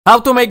How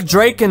to make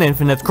Drake in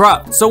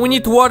infinitecraft. So we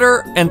need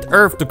water and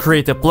earth to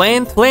create a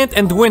plant, plant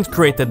and wind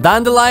create a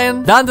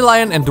dandelion,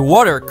 dandelion and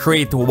water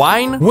create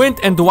wine, wind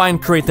and wine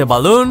create a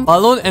balloon,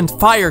 balloon and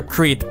fire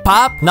create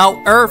pop. Now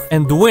earth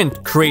and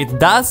wind create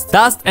dust,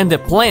 dust and a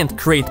plant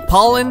create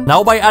pollen.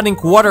 Now by adding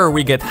water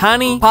we get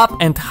honey, pop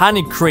and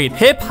honey create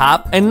hip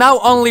hop, and now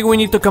only we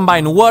need to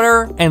combine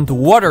water and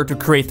water to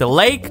create a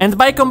lake, and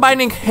by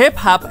combining hip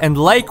hop and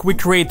lake we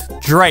create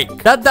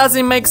Drake. That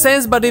doesn't make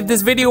sense, but if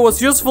this video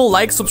was useful,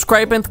 like,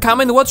 subscribe and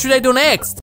comment what should I do next.